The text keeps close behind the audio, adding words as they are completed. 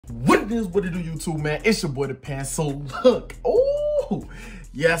What it do, YouTube, man? It's your boy, Depend. So look, oh,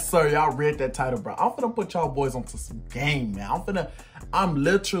 yes, sir. Y'all read that title, bro. I'm finna put y'all boys onto some game, man. I'm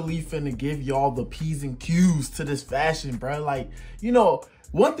literally finna give y'all the P's and Q's to this fashion, bro. Like, you know,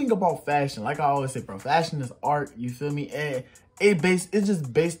 one thing about fashion, like I always say, bro, fashion is art, you feel me? And it's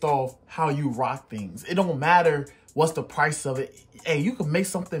just based off how you rock things. It don't matter what's the price of it. Hey, you can make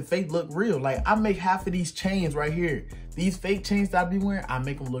something fake look real. Like, I make half of these chains right here. These fake chains that I be wearing, I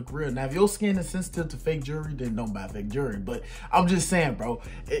make them look real. Now, if your skin is sensitive to fake jewelry, then don't buy fake jewelry. But I'm just saying, bro,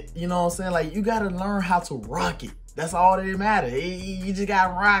 you know what I'm saying? Like, you got to learn how to rock it. That's all that matters. You just got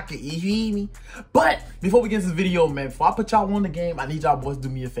to rock it. You feel me? But before we get into this video, man, before I put y'all on the game, I need y'all boys to do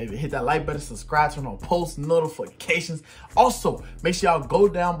me a favor. Hit that like button, subscribe, turn on post notifications. Also, make sure y'all go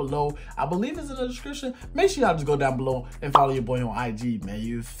down below. I believe it's in the description. Make sure y'all just go down below and follow your boy on IG, man.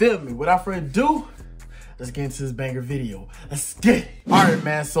 You feel me? Without further ado, let's get into this banger video. Let's get it. All right,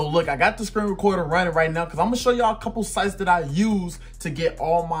 man. So look, I got the screen recorder running right now because I'm gonna show y'all a couple sites that I use to get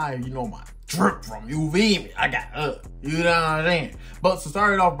all my, you know, my drip from. You feel me? I got you know what I'm saying? But to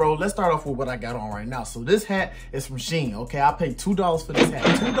start it off, bro, let's start off with what I got on right now. So this hat is from Shein. Okay, I paid $2 for this hat.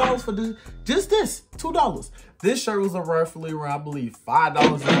 $2 for this, just this, $2. This shirt was roughly around, I believe,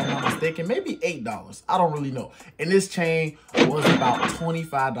 $5 if I'm not mistaken, maybe $8. I don't really know. And this chain was about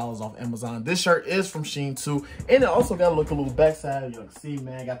 $25 off Amazon. This shirt is from Shein too. And it also got a little backside. You can see,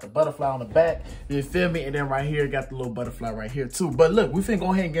 man, got the butterfly on the back. You feel me? And then right here, got the little butterfly right here too. But look, we finna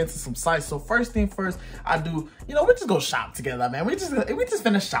go ahead and get into some sites. So first thing first, I do, you know, we just go shop together, man. We just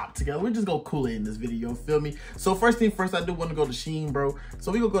finna shop together. We just go cool it in this video, feel me? So first thing first, I do want to go to Shein, bro.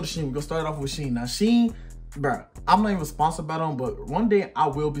 So we gonna go to Shein. We gonna start off with Shein. Now Shein, bro, I'm not even sponsored by them, but one day I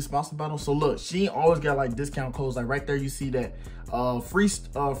will be sponsored by them. So look, Shein always got like discount codes. Like right there, you see that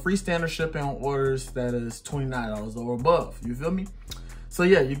free standard shipping on orders that is $29 or above. You feel me? So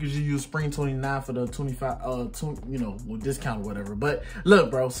yeah, you could just use Spring 29 for the 25, you know, with discount or whatever. But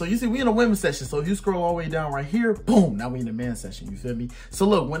look, bro, so you see we in the women's section. So if you scroll all the way down right here, boom, now we in the men's section, you feel me? So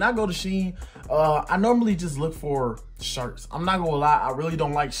look, when I go to Shein, I normally just look for shirts. I'm not gonna lie, I really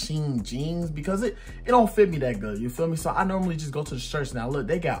don't like Shein jeans because it don't fit me that good, you feel me? So I normally just go to the shirts. Now look,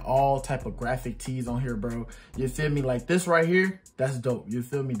 they got all type of graphic tees on here, bro. You feel me? Like this right here, that's dope, you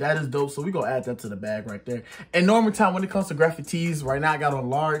feel me? That is dope, so we gonna add that to the bag right there. And normal time when it comes to graphic tees, right now I got on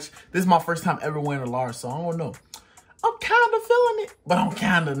large. This is my first time ever wearing a large, so I don't know. I'm kind of feeling it, but I'm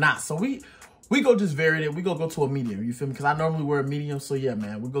kind of not. So we go just vary it. We go to a medium, you feel me? Because I normally wear a medium, so yeah,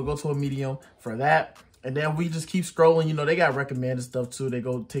 man. We go to a medium for that. And then we just keep scrolling. You know, they got recommended stuff too. They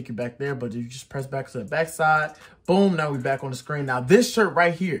go take you back there, but you just press back to the back side. Boom, now we back on the screen. Now this shirt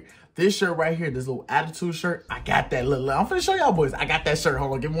right here, this little attitude shirt, I got that. Look, I'm finna show y'all boys. I got that shirt.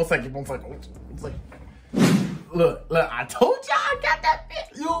 Hold on, give me 1 second, 1 second. It's like, look, I told y'all I got that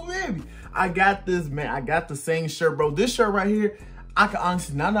fit. You know what I mean? I got this, man. I got the same shirt, bro. This shirt right here, I can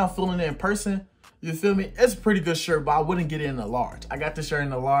honestly, now that I'm feeling it in person, you feel me? It's a pretty good shirt, but I wouldn't get it in a large. I got this shirt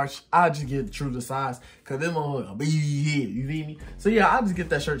in a large. I'll just get it true to size because them motherfuckers be here, you feel me? So yeah, I'll just get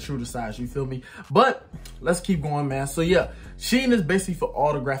that shirt true to size, you feel me? But let's keep going, man. So yeah, Shein is basically for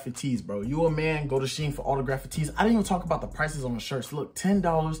all the graphic tees, bro. You a man, go to Shein for all the graphic tees. I didn't even talk about the prices on the shirts. Look, $10,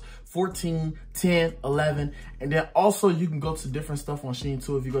 $14, $10, $11. And then also you can go to different stuff on Shein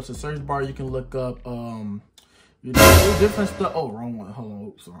too. If you go to the search bar, you can look up, you know, different stuff. Oh, wrong one. Hold on.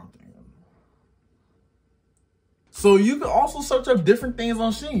 Oops, wrong thing. So you can also search up different things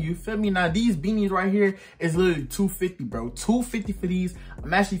on Shein, you feel me? Now these beanies right here is literally $250, bro. $250 for these.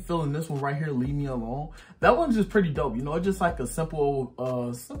 I'm actually feeling this one right here, leave me alone. That one's just pretty dope, you know, it's just like a simple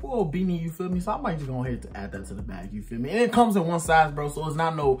old beanie, you feel me? So I might just go ahead to add that to the bag, you feel me? And it comes in one size, bro, so it's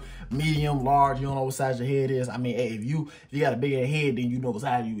not no medium, large, you don't know what size your head is. I mean, hey, if you got a bigger head, then you know what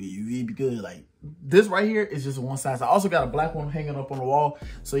size you is, because like this right here is just one size. I also got a black one hanging up on the wall,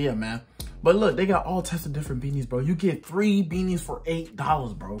 so yeah, man. But look, they got all types of different beanies, bro. You get 3 beanies for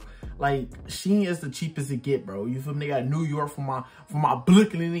 $8, bro. Like, Shein is the cheapest it get, bro. You feel me? They got New York for my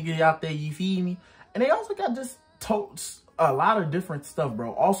blickly nigga out there, you feel me? And they also got just totes, a lot of different stuff,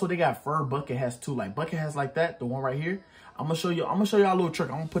 bro. Also, they got fur bucket hats too. Like bucket hats like that, the one right here. I'm gonna show y'all a little trick.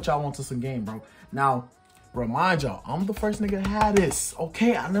 I'm gonna put y'all onto some game, bro. Now, remind y'all, I'm the first nigga to have this.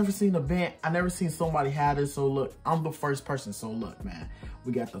 Okay, I never seen a band. I never seen somebody have this. So look, I'm the first person. So look, man,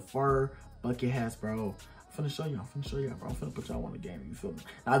 we got the fur bucket hats, bro. I'm finna show y'all, bro. I'm finna put y'all on the game, you feel me?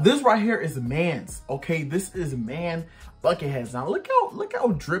 Now, this right here is man's, okay? This is man bucket hats. Now, look how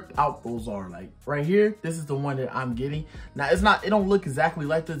dripped out those are. Like, right here, this is the one that I'm getting. Now, it don't look exactly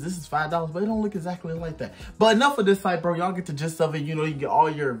like this. This is $5, but it don't look exactly like that. But enough of this site, bro. Y'all get the gist of it. You know, you get all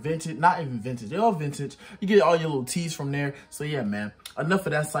your vintage, not even vintage, they're all vintage. You get all your little tees from there. So, yeah, man. enough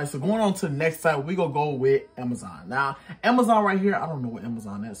of that site. So going on to the next site, we gonna go with Amazon. Now, Amazon right here, I don't know what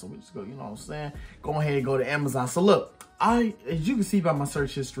Amazon is, so we just go, you know what I'm saying? Go ahead and go to Amazon. So look, as you can see by my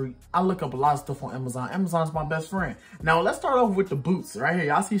search history, I look up a lot of stuff on Amazon. Amazon's my best friend. Now, let's start off with the boots right here.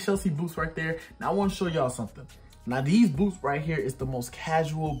 Y'all see Chelsea boots right there. Now, I want to show y'all something. Now, these boots right here is the most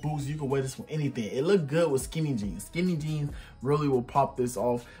casual boots. You can wear this with anything. It look good with skinny jeans. Skinny jeans really will pop this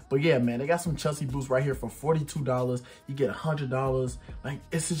off. But yeah, man, they got some Chelsea boots right here for $42. You get $100. Like,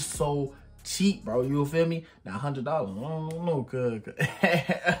 it's just so cheap, bro. You feel me? Now, $100. I don't know, cuz.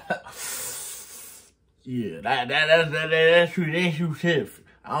 Yeah, that's true shift.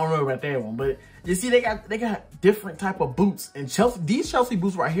 I don't know about that one, but you see, they got different type of boots. And these Chelsea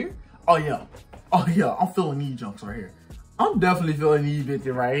boots right here, oh yeah, I'm feeling these junks right here. I'm definitely feeling these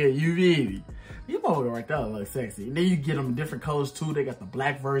bitches right here. You feel me? You motherfucker right there look sexy. And then you get them in different colors too. They got the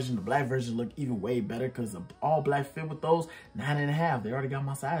black version. The black version look even way better because the all black fit with those 9.5. They already got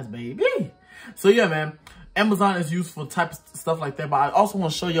my size, baby. So yeah, man, Amazon is used for type of stuff like that. But I also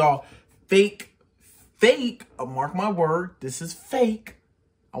want to show y'all fake, mark my word, this is fake.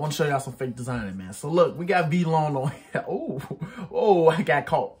 I want to show y'all some fake designing, man. So look, we got V-Long on here. Oh, I got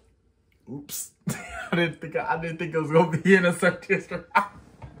caught. Oops. I didn't think it was gonna be in a search history.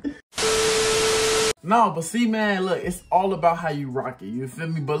 No, but see, man, look, it's all about how you rock it. You feel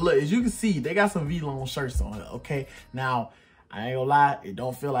me? But look, as you can see, they got some V-Long shirts on here, okay? Now, I ain't gonna lie, it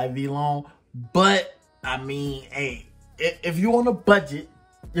don't feel like V-Long, but I mean, hey, if you on a budget,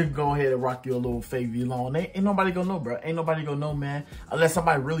 you can go ahead and rock your little fake V-Long. Ain't nobody gonna know, bro. Ain't nobody gonna know, man. Unless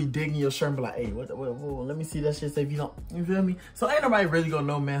somebody really digging your shirt and be like, hey, what, let me see that shit say V-Long. You feel me? So ain't nobody really gonna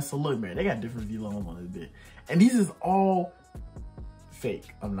know, man. So look, man, they got different V-Longs on this bit. And these is all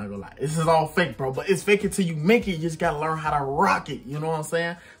fake. I'm not gonna lie. This is all fake, bro. But it's fake until you make it. You just gotta learn how to rock it. You know what I'm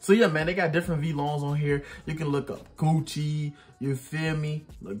saying? So yeah, man, they got different V-Longs on here. You can look up Gucci. You feel me?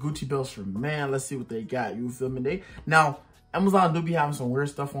 Look, Gucci belts for man. Let's see what they got. You feel me? Now, Amazon do be having some weird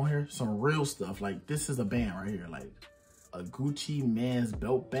stuff on here, some real stuff. Like this is a band right here, like a Gucci man's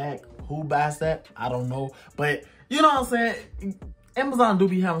belt bag. Who buys that? I don't know. But you know what I'm saying? Amazon do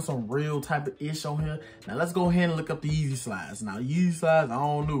be having some real type of ish on here. Now let's go ahead and look up the Yeezy slides. Now Yeezy slides, I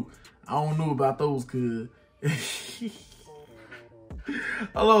don't know about those, cuz.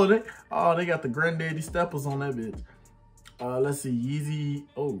 Hello, they got the granddaddy steppers on that bitch. Let's see, Yeezy.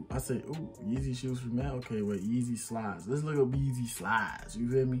 Oh, I said, ooh, Yeezy shoes for men. Okay, wait, Yeezy slides. Let's look up Yeezy slides. You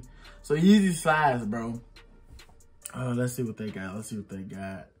feel me? So Yeezy slides, bro. Let's see what they got.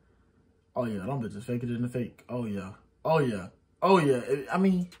 Oh yeah, them bitches fake it in the fake. Oh yeah. I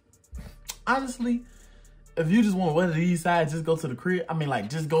mean, honestly, if you just want to wear these sides, just go to the crib. I mean, like,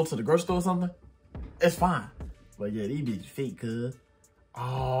 just go to the grocery store or something. It's fine. But yeah, these bitches fake, cuz.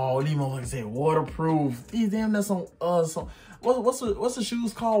 Oh, these motherfuckers say waterproof. These damn, that's some what's the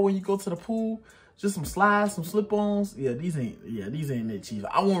shoes called when you go to the pool? Just some slides, some slip-ons. Yeah, these ain't that cheap.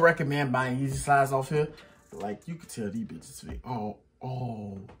 I won't recommend buying Yeezy slides off here. Like, you can tell these bitches fake.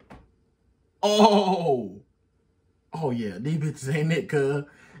 Oh yeah, these bitches ain't it, cuz.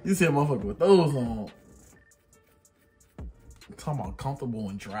 You see a motherfucker with those on. I'm talking about comfortable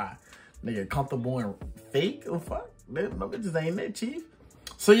and dry. Nigga, comfortable and fake? What the fuck? No bitches ain't that cheap.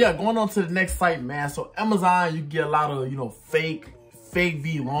 So yeah, going on to the next site, man. So Amazon, you get a lot of, you know, fake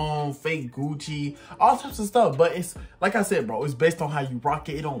V-Long, fake Gucci, all types of stuff. But it's, like I said, bro, it's based on how you rock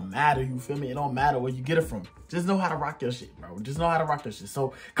it. It don't matter, you feel me? It don't matter where you get it from. Just know how to rock your shit, bro. Just know how to rock your shit.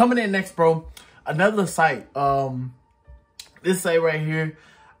 So coming in next, bro, another site. This site right here,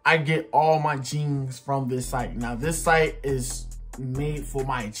 I get all my jeans from this site. Now, this site is made for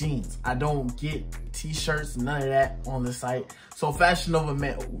my jeans. I don't get t-shirts, none of that on the site. So Fashion Nova,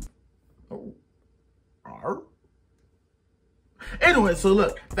 man. Anyway, so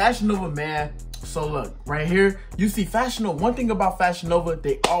look, Fashion Nova, man. So look, right here, you see Fashion Nova. One thing about Fashion Nova,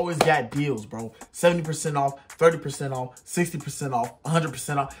 they always got deals, bro. 70% off, 30% off, 60% off,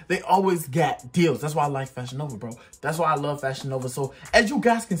 100% off. They always got deals. That's why I like Fashion Nova, bro. That's why I love Fashion Nova. So as you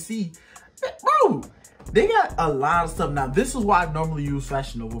guys can see, bro, they got a lot of stuff. Now, this is what I normally use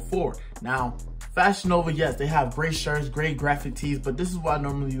Fashion Nova for. Now, Fashion Nova, yes, they have great shirts, great graphic tees, but this is what I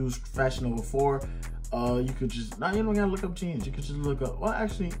normally use Fashion Nova for. You could just, now you don't gotta look up jeans. You could just look up, well,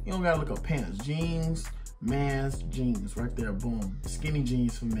 actually, you don't gotta look up pants. Jeans, man's jeans, right there, boom. Skinny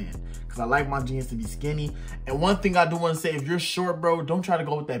jeans for men. Because I like my jeans to be skinny. And one thing I do want to say, if you're short, bro, don't try to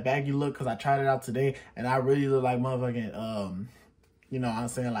go with that baggy look, because I tried it out today, and I really look like motherfucking, you know what I'm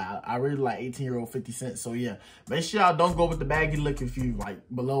saying? Like, I really like 18-year-old 50 Cent. So, yeah, make sure y'all don't go with the baggy look if you, like,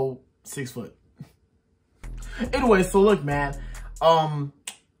 below 6 foot. Anyway, so look, man.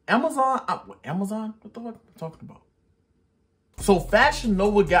 Amazon? What the fuck am I talking about? So Fashion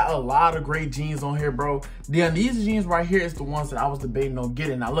Nova got a lot of great jeans on here, bro. Then these jeans right here is the ones that I was debating on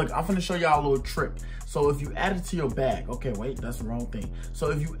getting. Now look, I'm finna show y'all a little trick. So if you add it to your bag, okay, wait, that's the wrong thing. So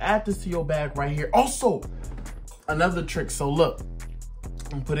if you add this to your bag right here, also another trick. So look,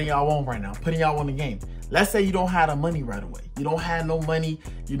 I'm putting y'all on right now, putting y'all on the game. Let's say you don't have the money right away. You don't have no money,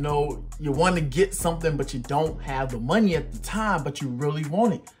 you know, you want to get something, but you don't have the money at the time, but you really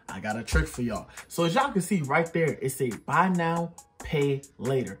want it. I got a trick for y'all. So as y'all can see right there, it says buy now, pay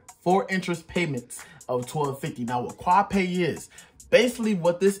later. 4 interest payments of $12.50. Now what quad pay is, basically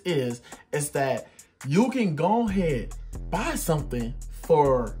what this is that you can go ahead, buy something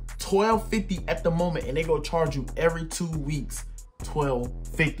for $12.50 at the moment, and they go charge you every 2 weeks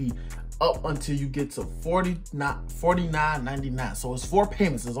 $12.50 up until you get to $49.99. So it's 4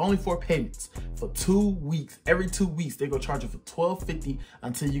 payments. There's only 4 payments for 2 weeks. Every 2 weeks, they go charge you for $12.50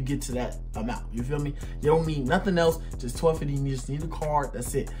 until you get to that amount. You feel me? You don't need nothing else, just $12.50. You just need a card.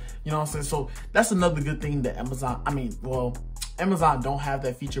 That's it. You know what I'm saying? So that's another good thing that Amazon don't have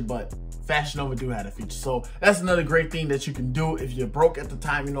that feature, but Fashion Nova do have that feature. So that's another great thing that you can do if you're broke at the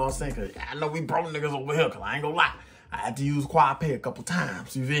time. You know what I'm saying? Cause I know we broke niggas over here, cause I ain't gonna lie. I had to use quad pay a couple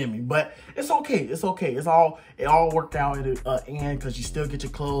times, you feel me? But it's okay, it's okay. It all worked out in the end, because you still get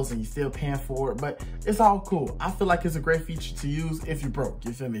your clothes and you still paying for it, but it's all cool. I feel like it's a great feature to use if you're broke,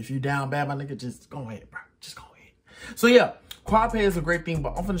 you feel me? If you down bad, my nigga, just go ahead, bro. Just go ahead. So yeah, quad pay is a great thing,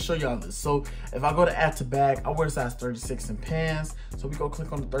 but I'm gonna show y'all this. So if I go to add to bag, I wear size 36 in pants. So we go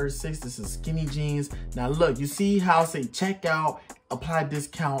click on the 36. This is skinny jeans. Now look, you see how it say checkout, apply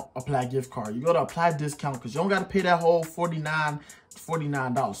discount, apply gift card. You go to apply discount because you don't got to pay that whole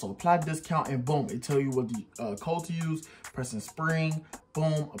 $49. So apply discount and boom, it tell you what the code to use. Press in spring,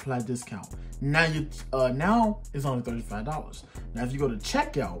 boom, apply discount. Now you now it's only $35. Now if you go to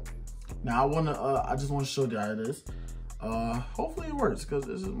checkout, now I just want to show you how it is. Hopefully it works because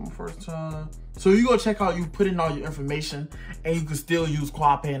this is my first time. So you go check out, you put in all your information, and you can still use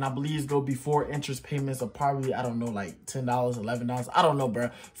quad pay, and I believe it's gonna be 4 interest payments of probably, I don't know, like $10, $11. I don't know, bro.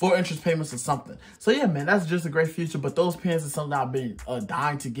 4 interest payments or something. So yeah, man, that's just a great feature. But those pins is something I've been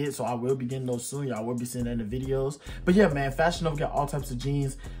dying to get, so I will be getting those soon. Y'all will be seeing that in the videos. But yeah, man, Fashion Nova got all types of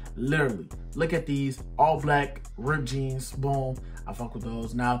jeans. Literally, look at these all black ripped jeans. Boom, I fuck with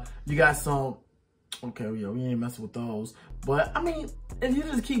those. Now you got some. Okay, yeah, we ain't messing with those. But I mean, if you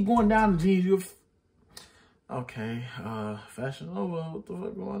just keep going down the jeans, you're okay. Fashion Nova, what the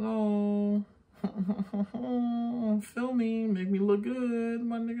fuck going on? Feel me, make me look good,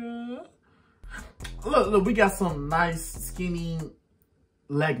 my nigga. Look, we got some nice skinny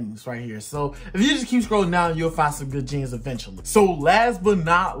leggings right here. So if you just keep scrolling down, you'll find some good jeans eventually. So last but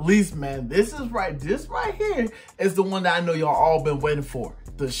not least, man, this right here is the one that I know y'all all been waiting for.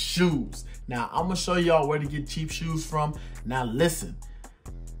 The shoes. Now I'm gonna show y'all where to get cheap shoes from. Now listen,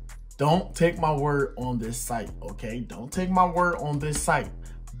 don't take my word on this site, okay? Don't take my word on this site.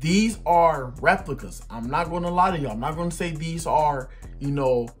 These are replicas. I'm not gonna lie to y'all. I'm not gonna say these are, you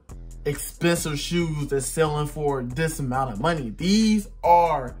know, expensive shoes that's selling for this amount of money. These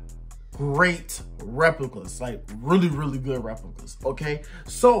are great replicas, like really, really good replicas, okay?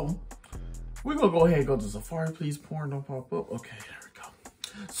 So we're gonna go ahead and go to Safari. Please, porn don't pop up. Okay, there we go.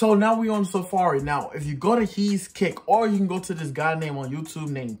 So now we on Safari. Now, if you go to He's Kick, or you can go to this guy name on YouTube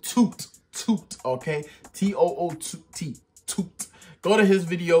named Toot, okay? T-O-O-T, Toot. Go to his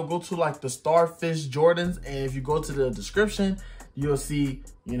video, go to like the Starfish Jordans, and if you go to the description, you'll see,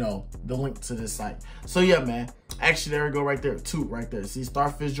 you know, the link to this site. So yeah, man, actually there we go right there, Toot right there. See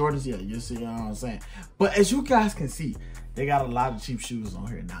Starfish Jordans? Yeah, you see, you know what I'm saying? But as you guys can see, they got a lot of cheap shoes on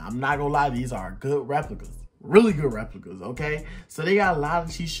here. Now, I'm not gonna lie, these are good replicas. Really good replicas, okay? So they got a lot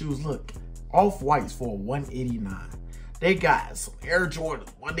of cheap shoes. Look, Off-Whites for $189. They got some Air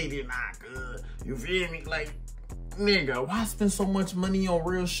Jordans, $189. Good. You feel me? Like, nigga, why spend so much money on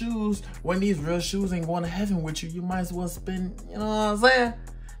real shoes when these real shoes ain't going to heaven with you? You might as well spend, you know what I'm saying?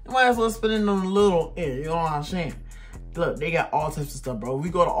 You might as well spend it on a little air, you know what I'm saying? Look, they got all types of stuff, bro. We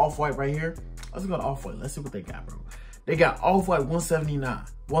go to Off-White right here. Let's go to Off-White. Let's see what they got, bro. They got Off-White $179,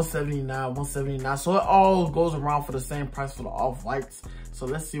 $179. So it all goes around for the same price for the Off-Whites. So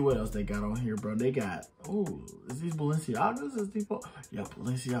let's see what else they got on here, bro. They got, ooh, is these Balenciagas? Is these, yeah,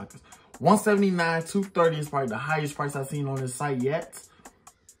 Balenciagas. $179, $230 is probably the highest price I've seen on this site yet.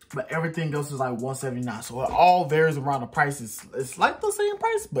 But everything else is like $179. So it all varies around the prices. It's like the same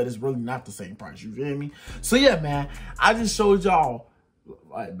price, but it's really not the same price. You feel me? So yeah, man, I just showed y'all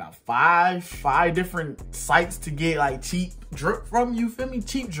like about five different sites to get like cheap drip from. You feel me?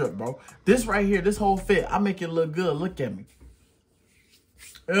 Cheap drip, bro. This right here, this whole fit, I make it look good. Look at me.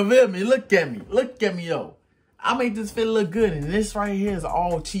 You feel me? Look at me. Look at me, yo. I make this fit look good, and this right here is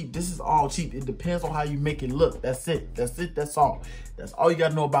all cheap. This is all cheap. It depends on how you make it look. That's it. That's it. That's all. That's all you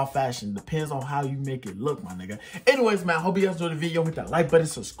gotta know about fashion. Depends on how you make it look, my nigga. Anyways, man, hope you guys enjoyed the video. Hit that like button,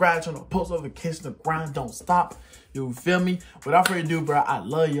 subscribe, turn on post notifications. The grind don't stop. You feel me? Without further ado, bro, I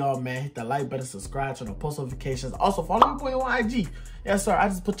love y'all, man. Hit that like button, subscribe, turn on post notifications. Also, follow your boy on IG. Yes, sir. I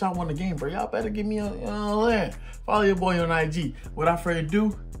just put y'all on the game, bro. Y'all better give me a follow your boy on IG. Without further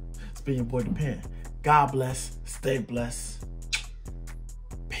ado, it's been your boy Depend. God bless. Stay blessed.